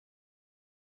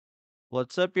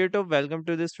What's up YouTube? Welcome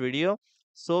to this video.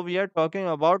 So we are talking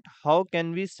about how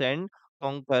can we send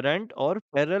concurrent or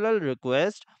parallel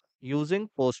request using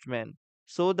Postman.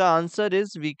 So the answer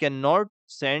is we cannot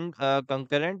send a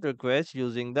concurrent request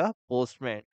using the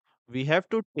Postman. We have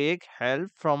to take help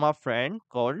from a friend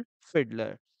called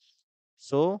Fiddler.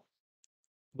 So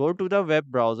go to the web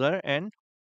browser and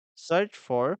search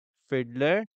for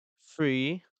Fiddler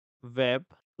free web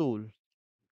tool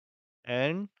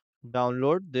and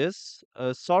download this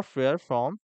software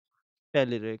from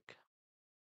Telerik.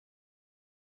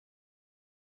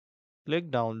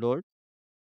 Click download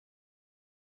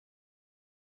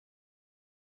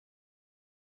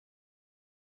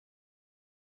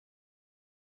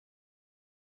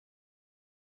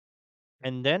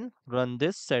and then run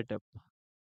this setup.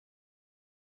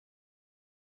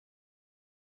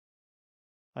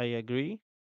 I agree.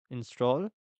 Install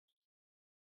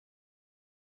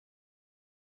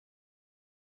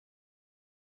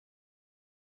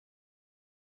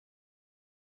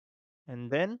and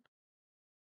then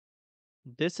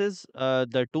this is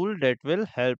the tool that will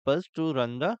help us to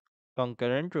run the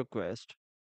concurrent request.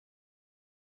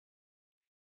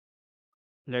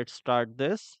 Let's start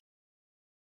this.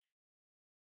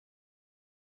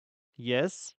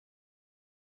 Yes,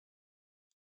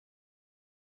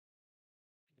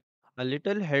 a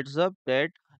little heads up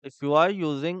that if you are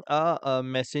using a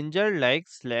messenger like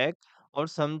Slack or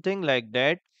something like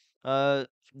that, uh,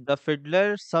 the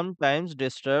fiddler sometimes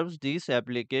disturbs this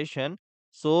application,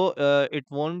 so it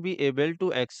won't be able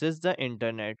to access the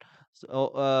internet.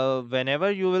 So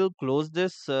whenever you will close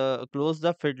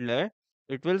the fiddler,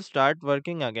 it will start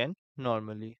working again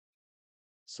normally.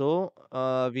 So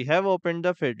we have opened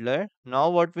the fiddler. Now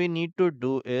what we need to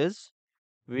do is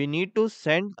we need to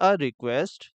send a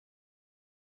request,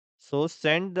 so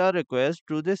send the request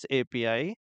to this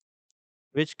API,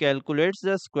 which calculates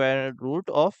the square root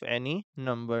of any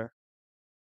number.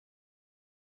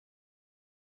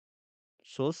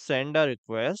 So send a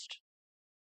request.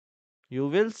 You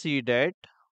will see that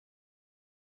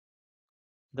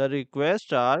the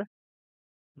requests are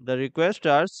the requests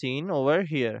are seen over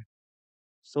here.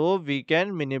 So we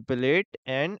can manipulate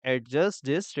and adjust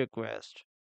this request.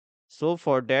 So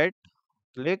for that,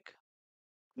 click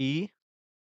E.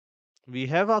 We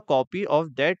have a copy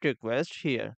of that request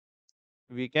here.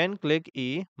 We can click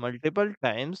E multiple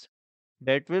times.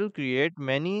 That will create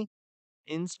many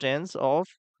instance of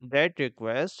that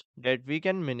request that we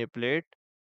can manipulate.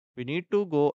 We need to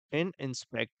go in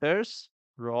inspectors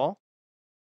raw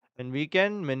and we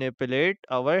can manipulate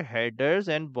our headers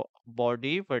and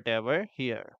body whatever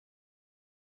here.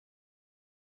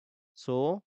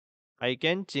 So I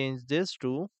can change this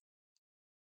to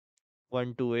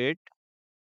 128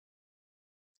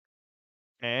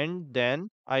 and then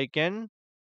I can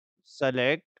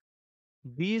select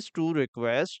these two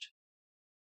requests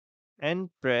and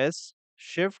press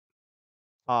shift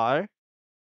R5.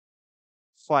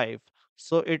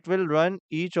 So it will run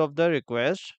each of the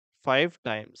requests 5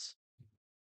 times.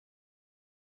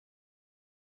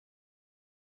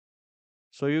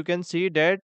 So you can see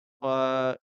that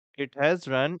uh, it has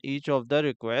run each of the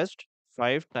request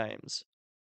 5 times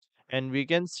and we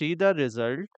can see the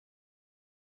result.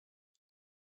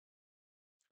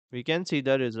 We can see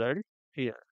the result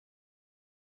here.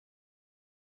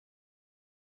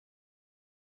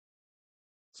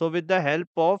 So with the help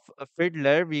of a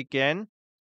Fiddler, we can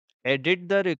edit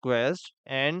the request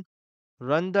and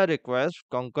run the request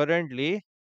concurrently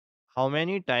how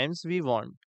many times we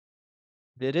want.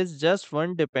 There is just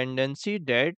one dependency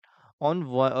that on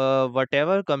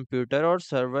whatever computer or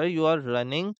server you are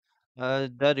running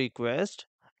the request,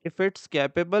 if it's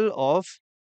capable of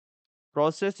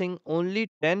processing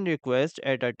only 10 requests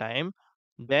at a time,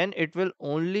 then it will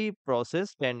only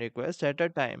process 10 requests at a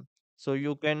time. So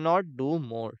you cannot do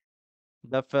more.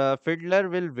 The fiddler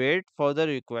will wait for the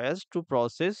request to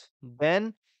process,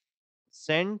 then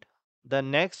send the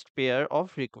next pair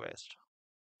of requests.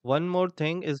 One more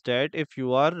thing is that if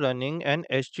you are running an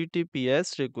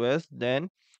HTTPS request, then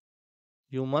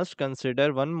you must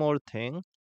consider one more thing.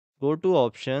 Go to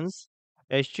options,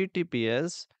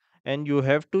 HTTPS, and you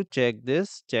have to check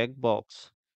this checkbox.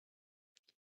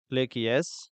 Click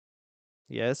yes,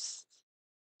 yes,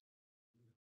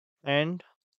 and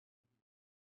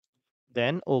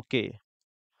then OK.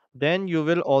 Then you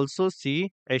will also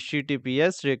see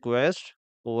HTTPS request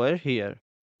over here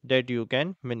that you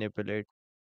can manipulate.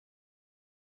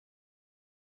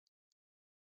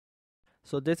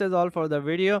 So this is all for the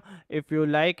video. If you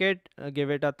like it, give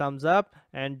it a thumbs up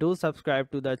and do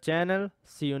subscribe to the channel.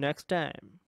 See you next time.